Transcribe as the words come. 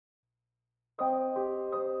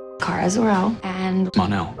Kara Zor-El and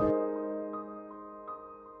Mon-el.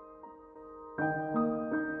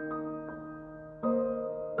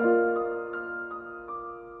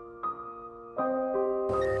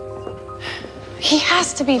 He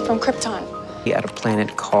has to be from Krypton. He had a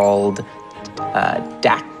planet called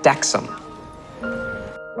Daxam.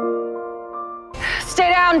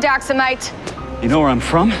 Stay down, Daxamite. You know where I'm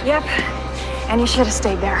from? Yep. And you should have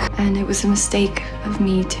stayed there. And it was a mistake of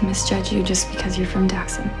me to misjudge you just because you're from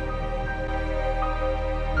Daxam.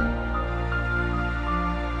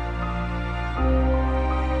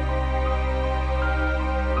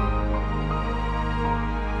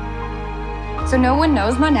 So no one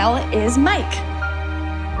knows Mon-el is Mike.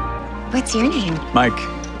 What's your name? Mike.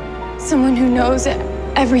 Someone who knows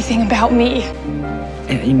everything about me.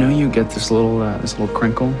 Yeah, you know you get this little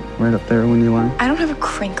crinkle right up there when you laugh? I don't have a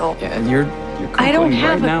crinkle. Yeah, you're I don't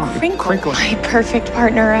have right now. a crinkle. You're crinkling. My perfect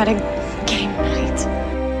partner at a game night.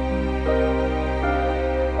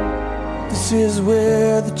 This is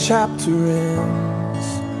where the chapter ends.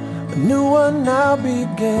 A new one now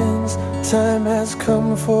begins. Time has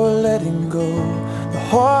come for letting go. The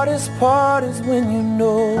hardest part is when you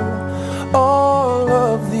know all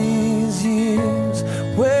of these years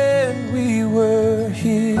when we were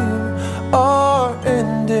here are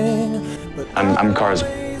ending. But I'm Kara's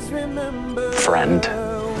friend.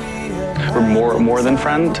 Or more than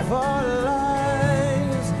friend.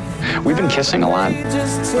 We've been kissing a lot.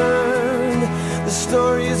 just turn the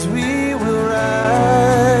stories we will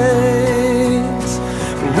write.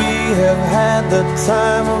 We have had the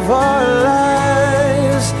time of our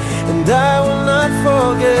lives, and I will not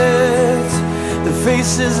forget the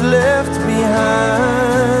faces left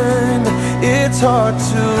behind. It's hard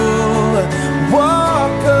to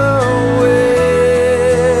walk away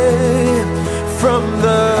from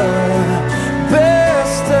the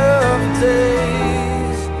best of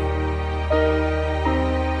days.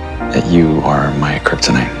 You are my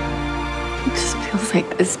kryptonite. It just feels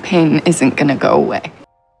like this pain isn't gonna go away.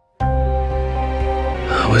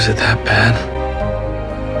 Was it that bad?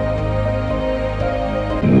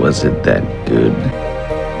 Was it that good?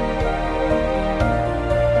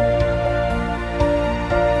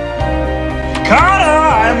 Carter,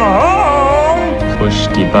 I'm home! Push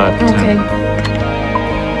the button. Okay.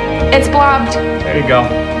 It's blobbed. There you go.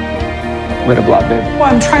 Way to blob, babe. Well,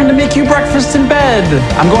 I'm trying to make you breakfast in bed.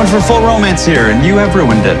 I'm going for full romance here, and you have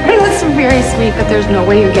ruined it. It was very sweet, but there's no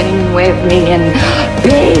way you're getting in the way of me and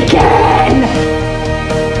bacon!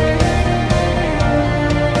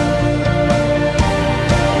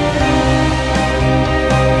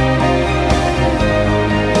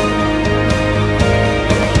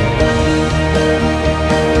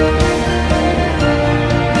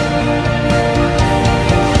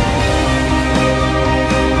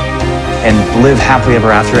 And live happily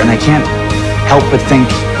ever after, and I can't help but think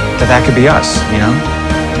that that could be us, you know?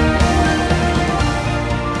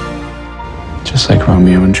 Just like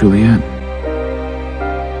Romeo and Juliet.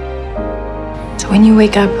 So when you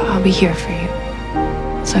wake up, I'll be here for you.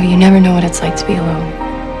 So you never know what it's like to be alone.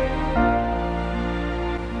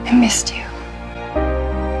 I missed you.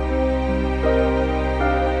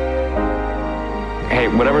 Hey,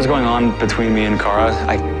 whatever's going on between me and Kara,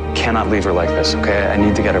 I cannot leave her like this, okay? I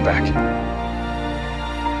need to get her back.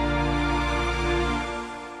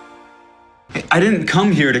 I didn't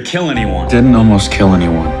come here to kill anyone. Didn't almost kill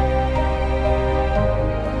anyone.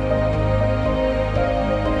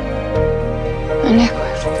 My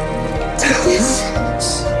necklace. Take this.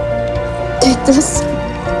 Take this.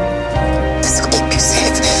 This will keep you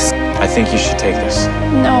safe. I think you should take this.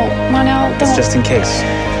 No, Mon-el, It's don't. just in case.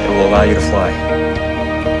 It will allow you to fly.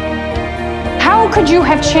 How could you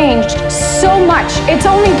have changed so much? It's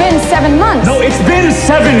only been 7 months. No, it's been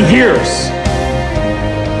 7 years!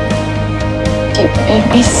 You made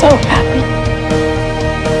me so happy.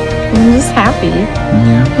 I'm just happy.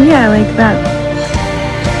 Yeah. Yeah, like that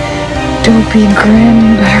dopey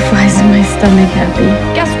grin, butterflies in my stomach happy.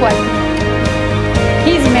 Guess what?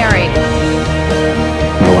 He's married.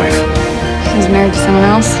 My wife. He's married to someone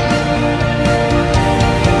else.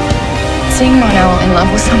 Seeing Mon-el in love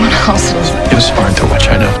with someone else It was hard to watch,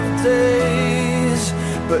 I know. Days,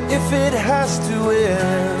 but if it has to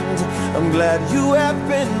end, I'm glad you have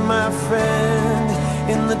been my friend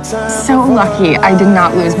in the time. So lucky I did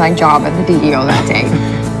not lose my job at the DEO that day.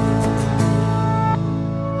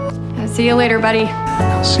 See you later, buddy.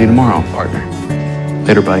 I'll see you tomorrow, partner.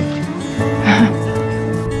 Later, buddy.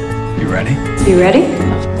 You ready? You ready?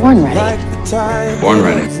 Born ready. Like the tide Born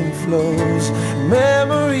ready. ebbs and flows,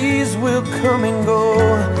 memories will come and go.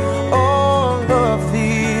 All of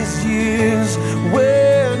these years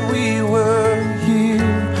when we were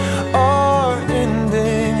here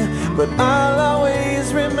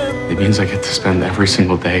means I get to spend every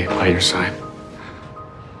single day by your side.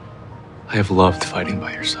 I have loved fighting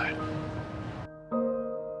by your side.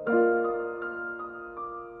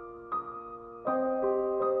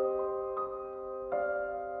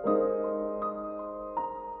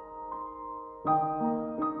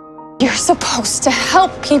 You're supposed to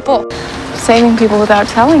help people. Saving people without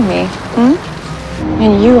telling me,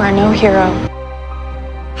 And you are no hero.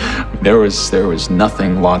 There was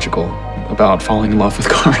nothing logical about falling in love with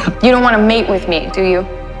Kara. You don't want to mate with me, do you?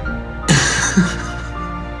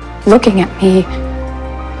 Looking at me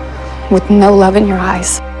with no love in your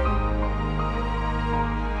eyes.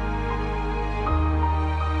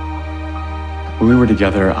 When we were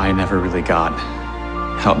together, I never really got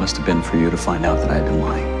how it must have been for you to find out that I had been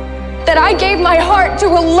lying. That I gave my heart to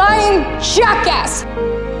a lying jackass.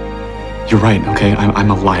 You're right, okay? I'm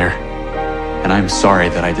a liar. And I'm sorry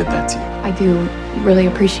that I did that to you. I do really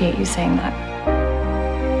appreciate you saying that.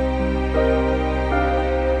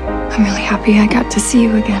 I'm really happy I got to see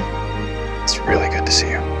you again. It's really good to see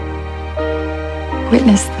you.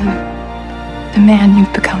 Witness the man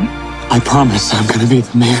you've become. I promise I'm gonna be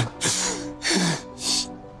the man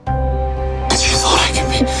that you thought I could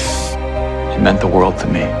be. It meant the world to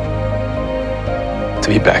me to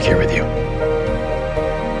be back here with you,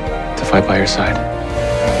 to fight by your side.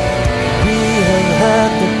 We have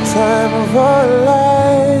had the time of our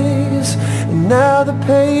lives, and now the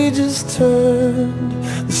pages turned,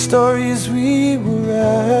 the stories we will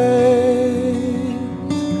write.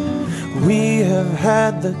 We have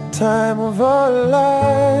had the time of our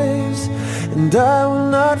lives, and I will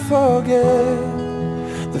not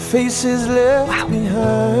forget the faces left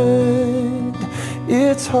behind.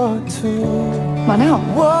 It's hard to Mon-el.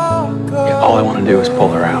 walk All I want to do is pull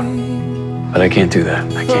her out, but I can't do that.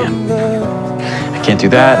 I can't do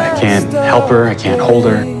that. I can't help her. I can't hold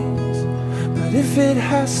her. But if it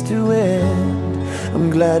has to end, I'm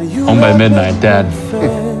glad you Home by midnight, Dad.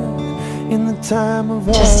 in the time of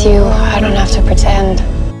Just our you. I don't have to pretend.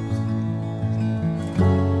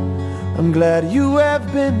 I'm glad you have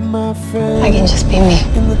been my friend. I can just be me.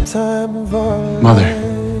 In the time of our Mother. lives.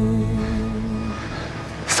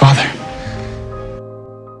 Father.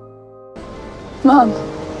 Mom.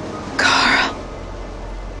 Kara.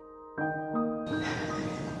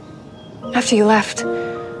 After you left,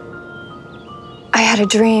 I had a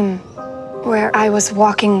dream where I was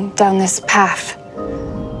walking down this path.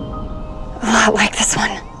 A lot like this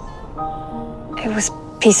one. It was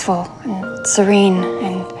peaceful and serene,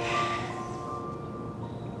 and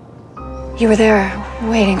you were there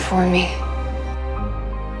waiting for me.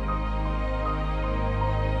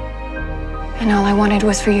 And all I wanted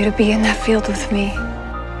was for you to be in that field with me.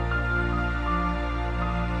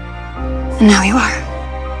 And now you are.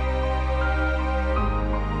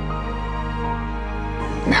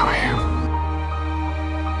 Now I am.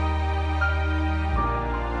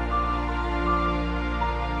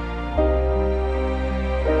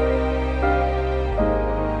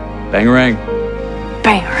 Bangarang.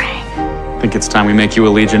 Bangarang. I think it's time we make you a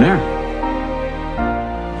Legionnaire.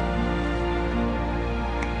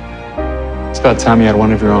 It's about time you had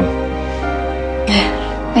one of your own.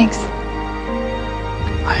 Thanks.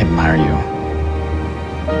 I admire you.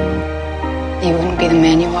 You wouldn't be the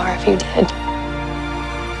man you are if you did.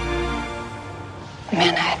 The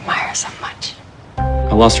man I admire so much.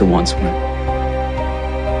 I lost her once, but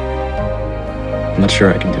I'm not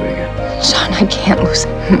sure I can do it again. Sean, I can't lose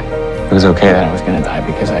him. It was okay that I was gonna die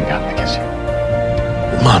because I'd gotten to kiss you.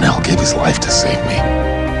 Mon-el gave his life to save me.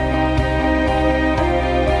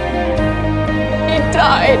 He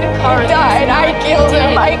died. He died. I killed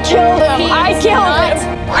him. I killed him. I killed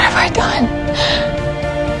him. What have I done?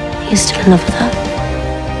 You still in love with her?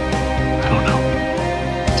 I don't know.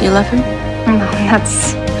 Do you love him? No,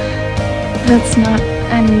 that's not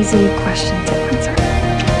an easy question to answer.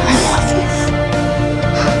 I love you.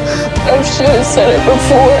 I should have said it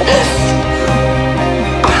before.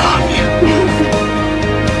 I love you.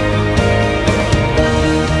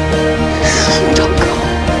 Don't go.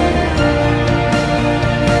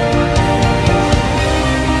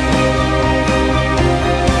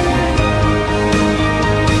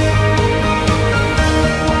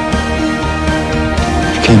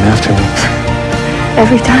 You came after me.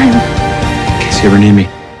 Every time. In case you ever need me.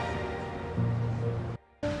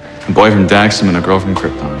 A boy from Daxam and a girl from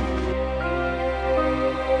Krypton.